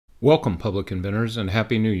Welcome, Public Inventors, and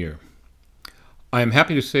Happy New Year. I am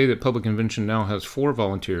happy to say that Public Invention now has 4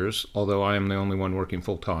 volunteers, although I am the only one working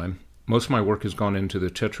full-time. Most of my work has gone into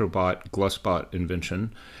the Tetrabot Glusbot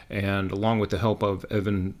invention, and along with the help of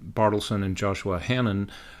Evan Bartleson and Joshua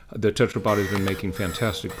Hannon, the Tetrabot has been making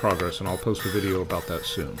fantastic progress, and I'll post a video about that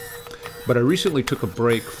soon. But I recently took a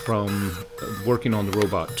break from working on the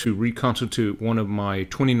robot to reconstitute one of my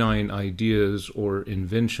 29 ideas or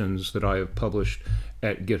inventions that I have published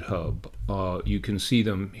at GitHub. You can see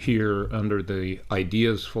them here under the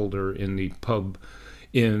Ideas folder in the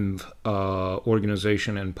PubInv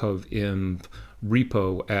organization and PubInv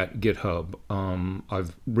repo at GitHub.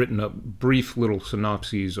 I've written up brief little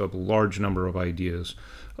synopses of a large number of ideas,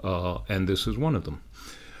 and this is one of them.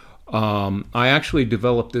 I actually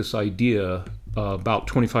developed this idea about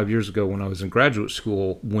 25 years ago when I was in graduate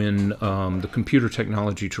school, when the computer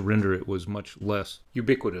technology to render it was much less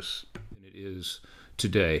ubiquitous than it is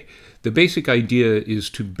today. The basic idea is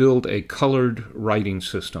to build a colored writing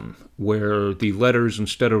system where the letters,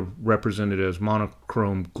 instead of represented as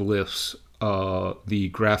monochrome glyphs, the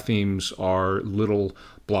graphemes are little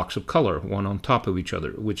blocks of color, one on top of each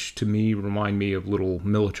other, which to me remind me of little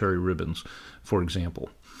military ribbons, for example.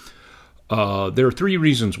 There are 3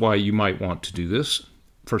 reasons why you might want to do this.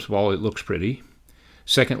 First of all, it looks pretty.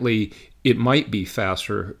 Secondly, it might be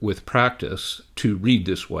faster with practice to read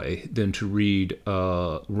this way than to read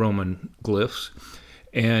Roman glyphs.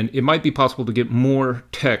 And it might be possible to get more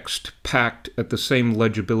text packed at the same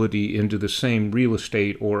legibility into the same real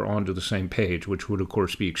estate or onto the same page, which would, of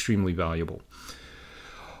course, be extremely valuable.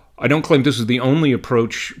 I don't claim this is the only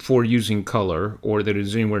approach for using color or that it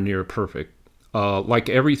is anywhere near perfect. Like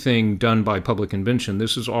everything done by Public Invention,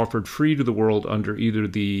 this is offered free to the world under either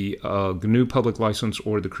the GNU Public License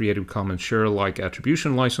or the Creative Commons Share-alike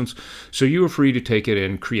Attribution License, so you are free to take it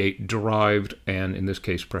and create derived, and in this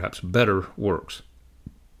case perhaps better, works.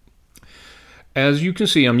 As you can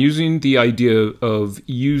see, I'm using the idea of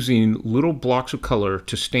using little blocks of color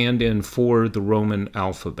to stand in for the Roman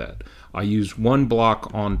alphabet. I use one block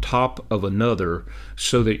on top of another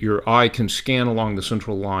so that your eye can scan along the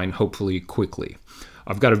central line, hopefully quickly.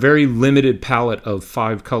 I've got a very limited palette of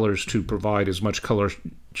 5 colors to provide as much color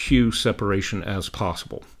hue separation as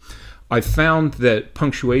possible. I found that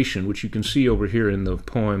punctuation, which you can see over here in the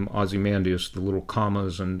poem Ozymandias, the little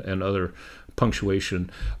commas and other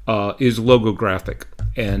punctuation, is logographic,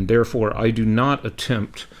 and therefore I do not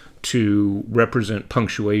attempt to represent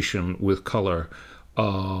punctuation with color.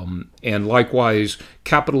 And likewise,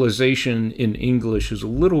 capitalization in English is a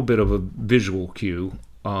little bit of a visual cue,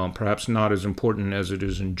 perhaps not as important as it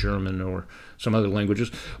is in German or some other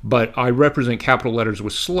languages, but I represent capital letters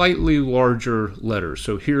with slightly larger letters.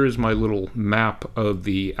 So here is my little map of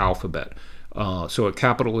the alphabet. So a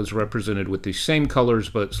capital is represented with the same colors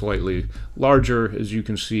but slightly larger, as you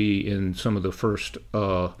can see in some of the first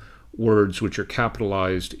words which are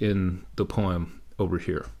capitalized in the poem over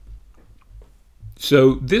here.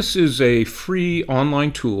 So this is a free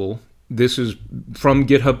online tool. This is from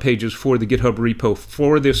GitHub pages for the GitHub repo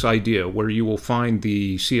for this idea, where you will find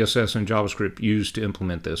the CSS and JavaScript used to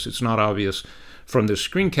implement this. It's not obvious from this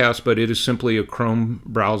screencast, but it is simply a Chrome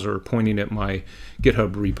browser pointing at my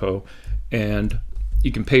GitHub repo. And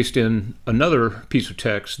you can paste in another piece of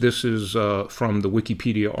text. This is from the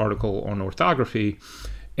Wikipedia article on orthography,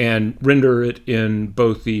 and render it in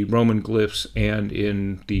both the Roman glyphs and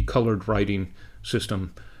in the colored writing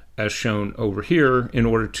system as shown over here in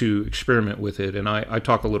order to experiment with it. And I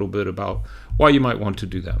talk a little bit about why you might want to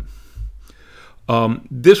do that.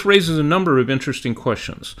 This raises a number of interesting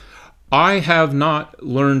questions. I have not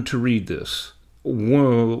learned to read this.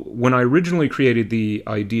 When I originally created the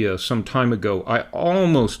idea some time ago, I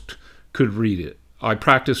almost could read it. I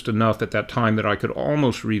practiced enough at that time that I could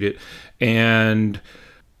almost read it, and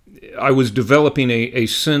I was developing a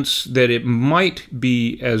sense that it might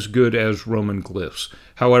be as good as Roman glyphs.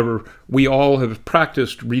 However, we all have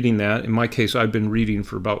practiced reading that. In my case, I've been reading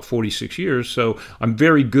for about 46 years, so I'm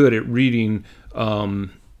very good at reading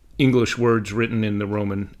English words written in the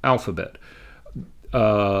Roman alphabet.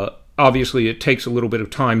 Obviously, it takes a little bit of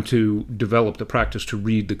time to develop the practice to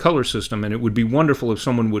read the color system, and it would be wonderful if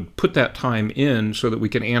someone would put that time in so that we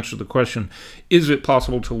can answer the question, is it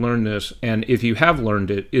possible to learn this? And if you have learned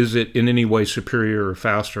it, is it in any way superior or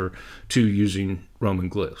faster to using Roman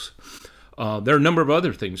glyphs? There are a number of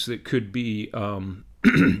other things that could be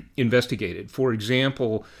investigated. For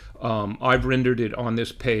example, I've rendered it on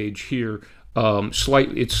this page here.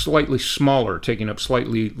 It's slightly smaller, taking up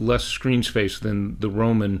slightly less screen space than the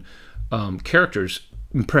Roman characters.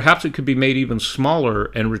 Perhaps it could be made even smaller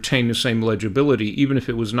and retain the same legibility, even if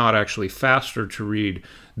it was not actually faster to read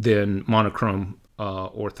than monochrome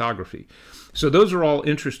orthography. So those are all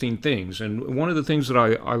interesting things. And one of the things that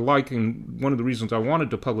I like, and one of the reasons I wanted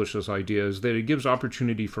to publish this idea, is that it gives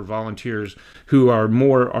opportunity for volunteers who are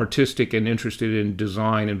more artistic and interested in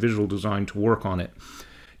design and visual design to work on it.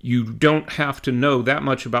 You don't have to know that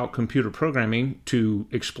much about computer programming to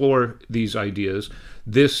explore these ideas.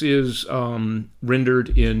 This is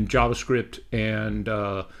rendered in JavaScript and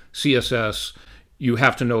CSS. You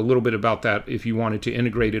have to know a little bit about that if you wanted to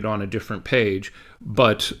integrate it on a different page.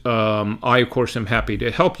 But I, of course, am happy to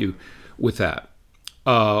help you with that.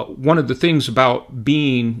 One of the things about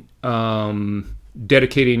being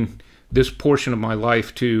dedicating this portion of my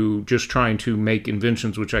life to just trying to make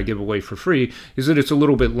inventions which I give away for free is that it's a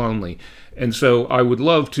little bit lonely. And so I would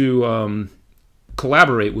love to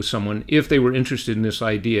collaborate with someone if they were interested in this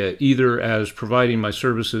idea, either as providing my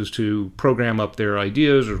services to program up their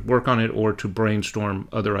ideas or work on it, or to brainstorm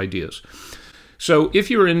other ideas. So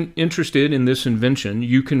if you're interested in this invention,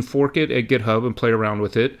 you can fork it at GitHub and play around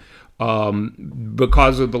with it.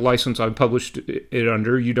 Because of the license I published it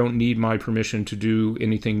under, you don't need my permission to do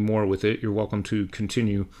anything more with it. You're welcome to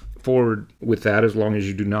continue forward with that as long as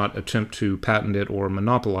you do not attempt to patent it or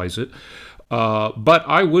monopolize it. But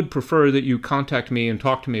I would prefer that you contact me and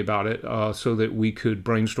talk to me about it so that we could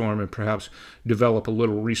brainstorm and perhaps develop a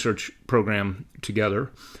little research program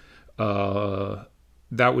together. That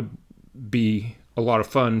would be a lot of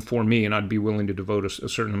fun for me, and I'd be willing to devote a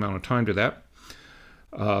certain amount of time to that.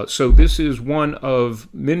 So this is one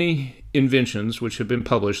of many inventions which have been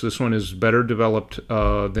published. This one is better developed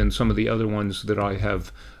than some of the other ones that I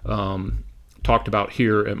have talked about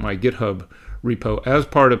here at my GitHub repo as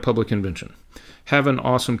part of Public Invention. Have an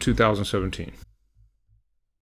awesome 2017.